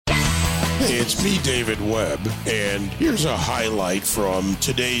It's me, David Webb, and here's a highlight from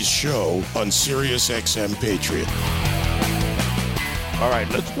today's show on Sirius XM Patriot. All right,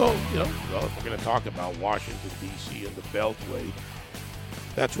 let's go. We're going to talk about Washington, D.C. and the Beltway.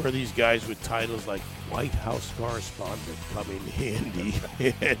 That's where these guys with titles like White House correspondent come in handy.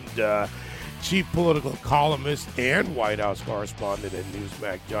 And chief political columnist and White House correspondent at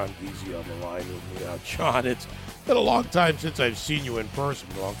Newsmax, John Giese, on the line with me now. John, it's been a long time since I've seen you in person,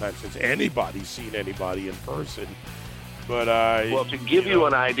 a long time since anybody's seen anybody in person. But well, to give you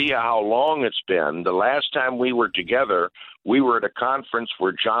an idea how long it's been, the last time we were together, we were at a conference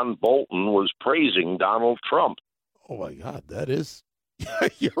where John Bolton was praising Donald Trump. Oh, my God, that is...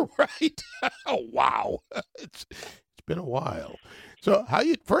 You're right. Oh, wow. It's been a while. So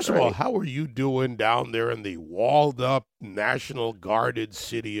first of all, how are you doing down there in the walled-up, National Guarded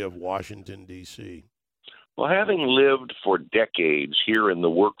city of Washington, D.C.? Well, having lived for decades here in the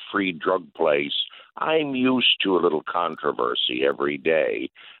work-free drug place, I'm used to a little controversy every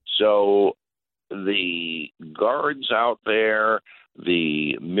day. So the guards out there,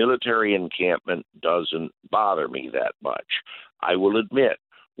 the military encampment doesn't bother me that much. I will admit,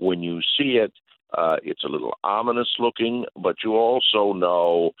 when you see it, it's a little ominous looking, but you also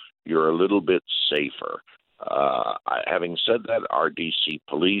know you're a little bit safer. Having said that, our D.C.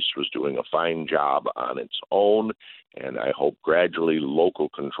 police was doing a fine job on its own, and I hope gradually local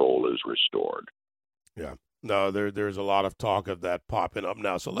control is restored. Yeah. No, there's a lot of talk of that popping up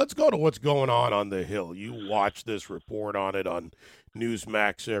now. So let's go to what's going on the Hill. You watch this, report on it on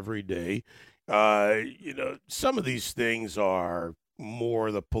Newsmax every day. Some of these things are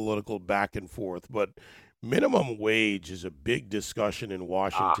more the political back and forth, but minimum wage is a big discussion in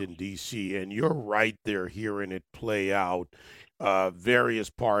Washington, D.C., and you're right there hearing it play out. Various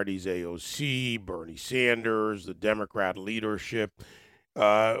parties, AOC, Bernie Sanders, the Democrat leadership.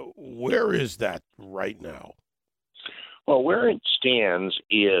 Where is that right now? Well, where it stands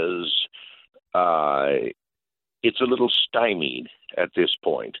is it's a little stymied at this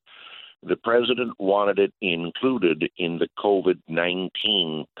point. The president wanted it included in the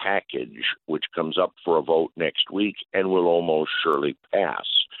COVID-19 package, which comes up for a vote next week and will almost surely pass.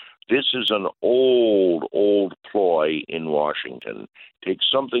 This is an old ploy in Washington. Take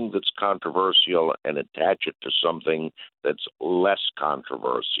something that's controversial and attach it to something that's less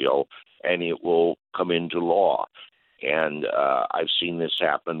controversial, and it will come into law. And I've seen this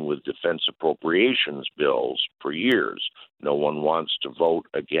happen with defense appropriations bills for years. No one wants to vote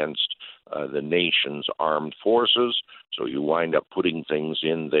against the nation's armed forces, so you wind up putting things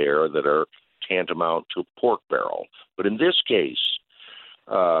in there that are tantamount to pork barrel. But in this case,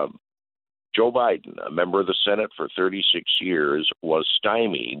 Joe Biden, a member of the Senate for 36 years, was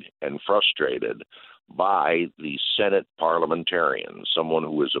stymied and frustrated by the Senate parliamentarian, someone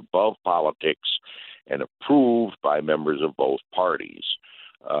who is above politics and approved by members of both parties.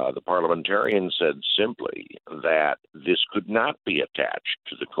 The parliamentarian said simply that this could not be attached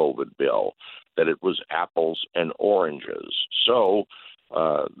to the COVID bill, that it was apples and oranges. So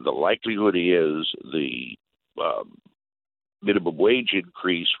the likelihood is the minimum wage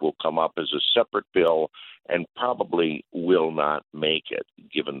increase will come up as a separate bill and probably will not make it,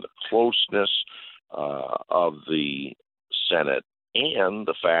 given the closeness of the Senate and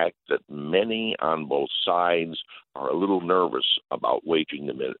the fact that many on both sides are a little nervous about raising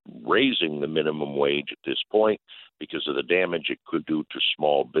the minimum wage at this point because of the damage it could do to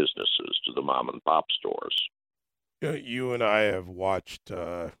small businesses, to the mom and pop stores. You and I have watched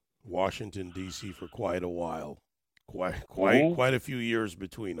Washington, D.C. for quite a while, quite a few years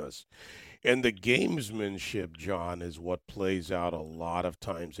between us. And the gamesmanship, John, is what plays out a lot of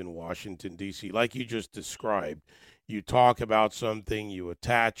times in Washington, D.C. Like you just described. You talk about something, you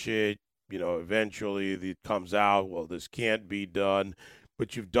attach it, eventually it comes out, well, this can't be done,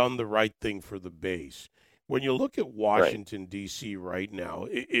 but you've done the right thing for the base. When you look at Washington, D.C. right now,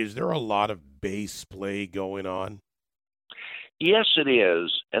 is there a lot of base play going on? Yes, it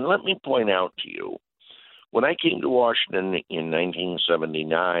is. And let me point out to you, when I came to Washington in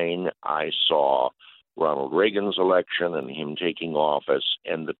 1979, I saw Ronald Reagan's election and him taking office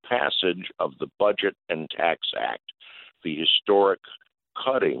and the passage of the Budget and Tax Act, the historic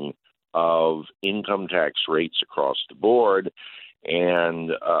cutting of income tax rates across the board and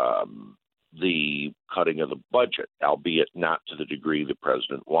the cutting of the budget, albeit not to the degree the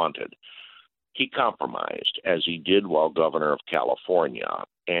president wanted. He compromised, as he did while governor of California,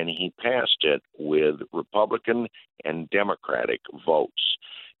 and he passed it with Republican and Democratic votes.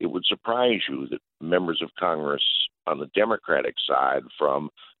 It would surprise you that members of Congress on the Democratic side from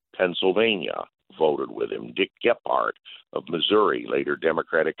Pennsylvania voted with him. Dick Gephardt of Missouri, later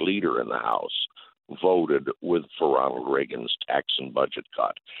Democratic leader in the House, voted for Ronald Reagan's tax and budget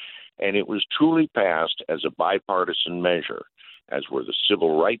cut. And it was truly passed as a bipartisan measure, as were the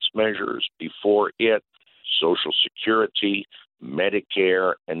civil rights measures before it, Social Security,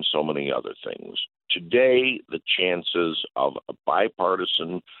 Medicare, and so many other things. Today, the chances of a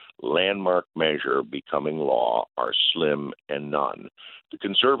bipartisan landmark measure becoming law are slim and none. The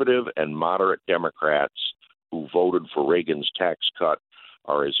conservative and moderate Democrats who voted for Reagan's tax cut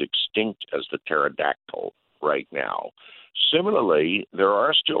are as extinct as the pterodactyl right now. Similarly, there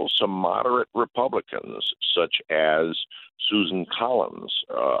are still some moderate Republicans, such as Susan Collins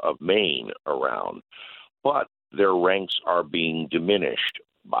of Maine, around, but their ranks are being diminished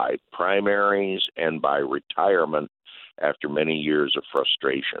by primaries and by retirement after many years of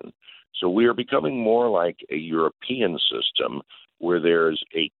frustration. So we are becoming more like a European system where there's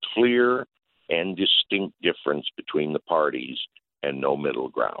a clear and distinct difference between the parties and no middle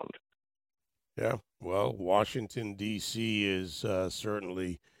ground. Yeah, well, Washington, D.C. is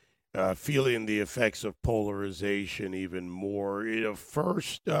certainly feeling the effects of polarization even more.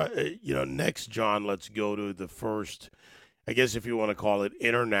 Next, John, let's go to the first, I guess if you want to call it,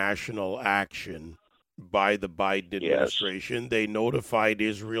 international action by the Biden administration. Yes. They notified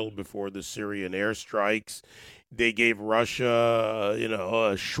Israel before the Syrian airstrikes. They gave Russia,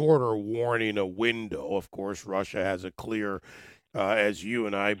 a shorter warning, a window. Of course, Russia has a clear, as you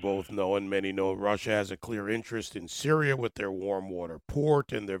and I both know, and many know, Russia has a clear interest in Syria with their warm water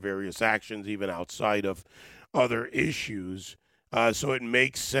port and their various actions, even outside of other issues. So it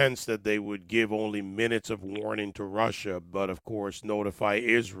makes sense that they would give only minutes of warning to Russia, but of course notify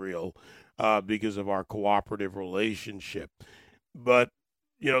Israel because of our cooperative relationship. But,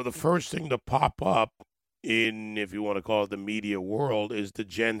 the first thing to pop up in, if you want to call it the media world, is the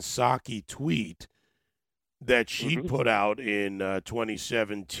Jen Psaki tweet that she put out in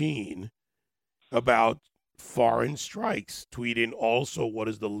 2017 about foreign strikes, tweeting also what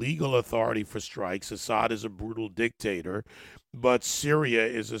is the legal authority for strikes. Assad is a brutal dictator, but Syria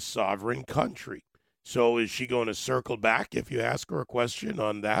is a sovereign country. So is she going to circle back if you ask her a question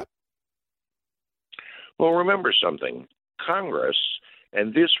on that? Well, remember something. Congress,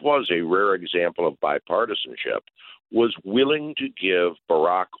 and this was a rare example of bipartisanship, was willing to give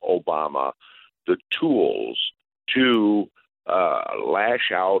Barack Obama the tools to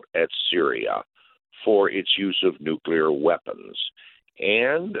lash out at Syria for its use of nuclear weapons.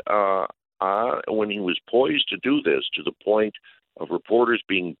 And when he was poised to do this, to the point of reporters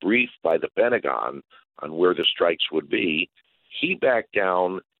being briefed by the Pentagon on where the strikes would be, he backed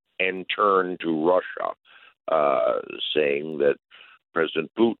down and turned to Russia, saying that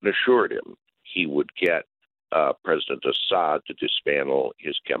President Putin assured him he would get President Assad to dismantle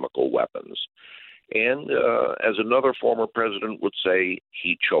his chemical weapons. And as another former president would say,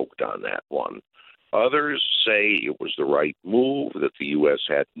 he choked on that one. Others say it was the right move, that the U.S.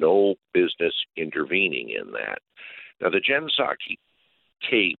 had no business intervening in that. Now, the Jen Psaki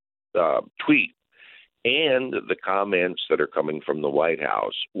tweet and the comments that are coming from the White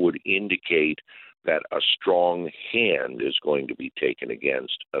House would indicate that a strong hand is going to be taken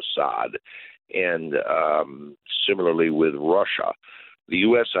against Assad. And similarly with Russia. The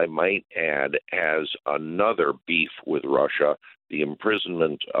U.S., I might add, has another beef with Russia, the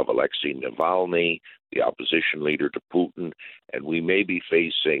imprisonment of Alexei Navalny, the opposition leader to Putin, and we may be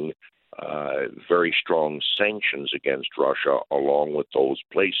facing very strong sanctions against Russia along with those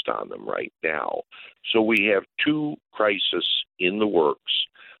placed on them right now. So we have two crises in the works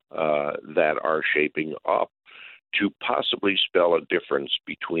that are shaping up to possibly spell a difference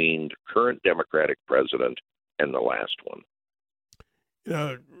between the current Democratic president and the last one.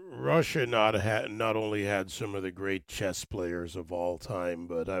 Russia not only had some of the great chess players of all time,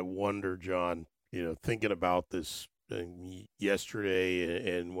 but I wonder, John, thinking about this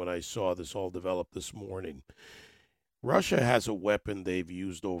yesterday and when I saw this all develop this morning, Russia has a weapon they've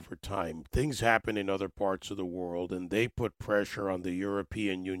used over time. Things happen in other parts of the world, and they put pressure on the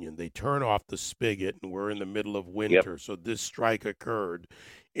European Union. They turn off the spigot, and we're in the middle of winter. Yep. So this strike occurred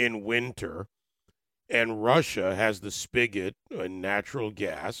in winter. And Russia has the spigot and natural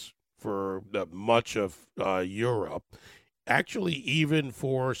gas for much of Europe, actually even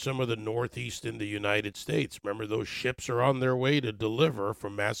for some of the Northeast in the United States. Remember, those ships are on their way to deliver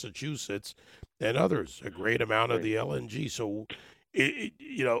from Massachusetts and others, a great amount of the LNG. So,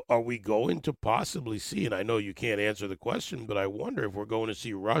 are we going to possibly see, and I know you can't answer the question, but I wonder if we're going to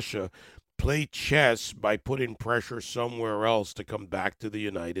see Russia play chess by putting pressure somewhere else to come back to the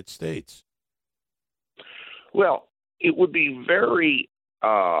United States. Well, it would be very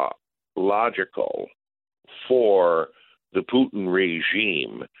logical for the Putin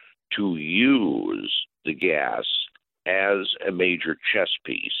regime to use the gas as a major chess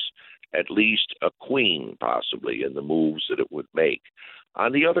piece, at least a queen possibly in the moves that it would make.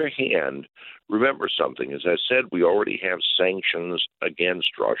 On the other hand, remember something. As I said, we already have sanctions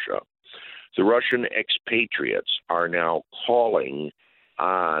against Russia. The Russian expatriates are now calling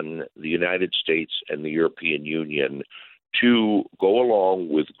on the United States and the European Union to go along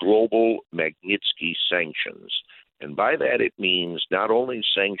with global Magnitsky sanctions. And by that, it means not only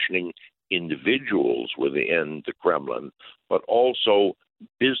sanctioning individuals within the Kremlin, but also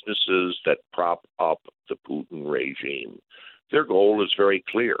businesses that prop up the Putin regime. Their goal is very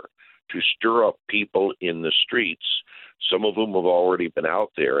clear: to stir up people in the streets, some of whom have already been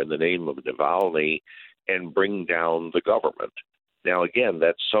out there in the name of Navalny, and bring down the government. Now, again,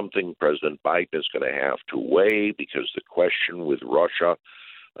 that's something President Biden is going to have to weigh, because the question with Russia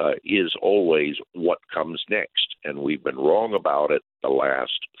is always what comes next. And we've been wrong about it the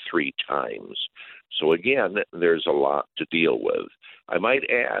last 3 times. So, again, there's a lot to deal with. I might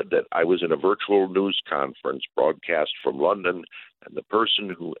add that I was in a virtual news conference broadcast from London, and the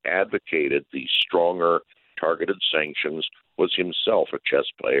person who advocated the stronger targeted sanctions was himself a chess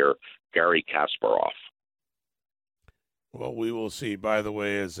player, Garry Kasparov. Well, we will see. By the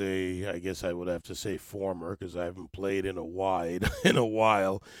way, as I guess I would have to say former, because I haven't played in a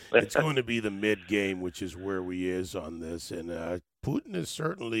while, it's going to be the mid game, which is where we is on this. And Putin is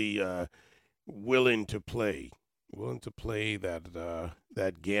certainly willing to play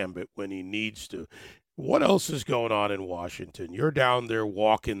that gambit when he needs to. What else is going on in Washington? You're down there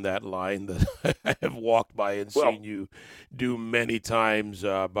walking that line that I have walked by and seen you do many times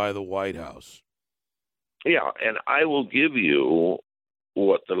by the White House. Yeah, and I will give you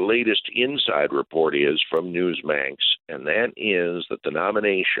what the latest inside report is from Newsmax, and that is that the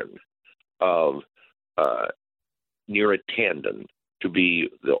nomination of Neera Tanden to be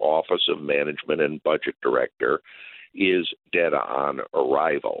the Office of Management and Budget Director is dead on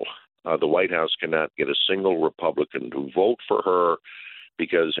arrival. The White House cannot get a single Republican to vote for her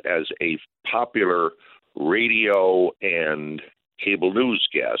because, as a popular radio and cable news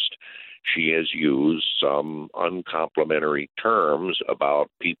guest, she has used some uncomplimentary terms about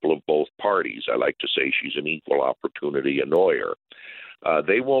people of both parties. I like to say she's an equal opportunity annoyer.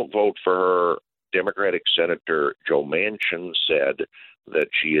 They won't vote for her. Democratic Senator Joe Manchin said that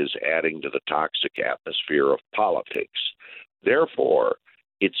she is adding to the toxic atmosphere of politics. Therefore,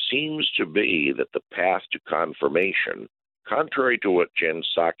 it seems to be that the path to confirmation, contrary to what Jen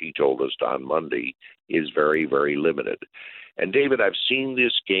Psaki told us on Monday, is very, very limited. And, David, I've seen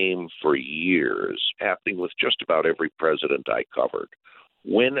this game for years, happening with just about every president I covered.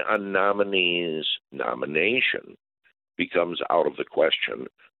 When a nominee's nomination becomes out of the question,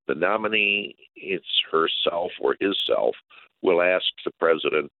 the nominee, it's herself or himself, will ask the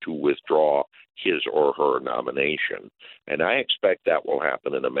president to withdraw his or her nomination. And I expect that will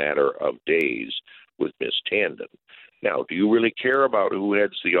happen in a matter of days with Ms. Tanden. Now, do you really care about who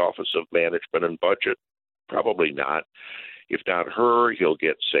heads the Office of Management and Budget? Probably not. If not her, he'll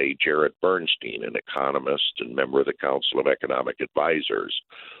get, say, Jared Bernstein, an economist and member of the Council of Economic Advisors.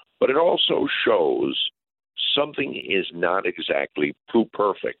 But it also shows something is not exactly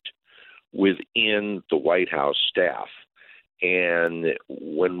perfect within the White House staff. And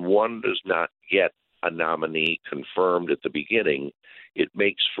when one does not get a nominee confirmed at the beginning, it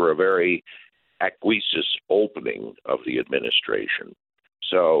makes for a very acquiescent opening of the administration.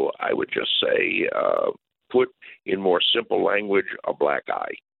 So I would just say, put in more simple language, a black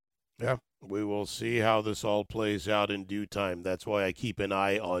eye. Yeah, we will see how this all plays out in due time. That's why I keep an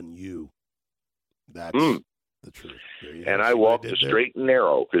eye on you. That's the truth. And I walk the straight and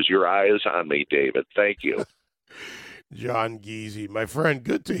narrow because your eye is on me, David. Thank you. John Giese, my friend,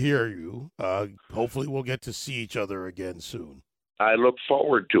 good to hear you. Hopefully we'll get to see each other again soon. I look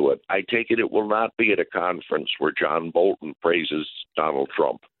forward to it. I take it will not be at a conference where John Bolton praises Donald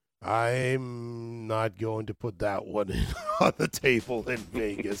Trump. I'm not going to put that one on the table in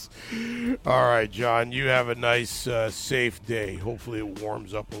Vegas. All right, John, you have a nice, safe day. Hopefully it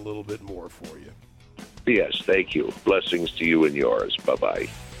warms up a little bit more for you. Yes, thank you. Blessings to you and yours. Bye-bye.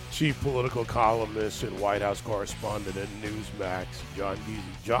 Chief political columnist and White House correspondent at Newsmax, John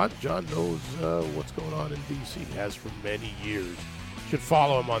Giese. John knows what's going on in D.C., has for many years. You should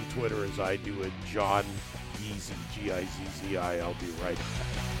follow him on Twitter as I do at John Giese, Gizzi. I'll be right back.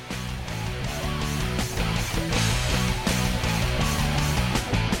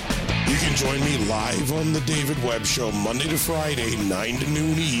 You can join me live on The David Webb Show Monday to Friday, 9 to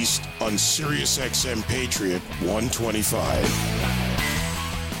noon East on SiriusXM Patriot 125.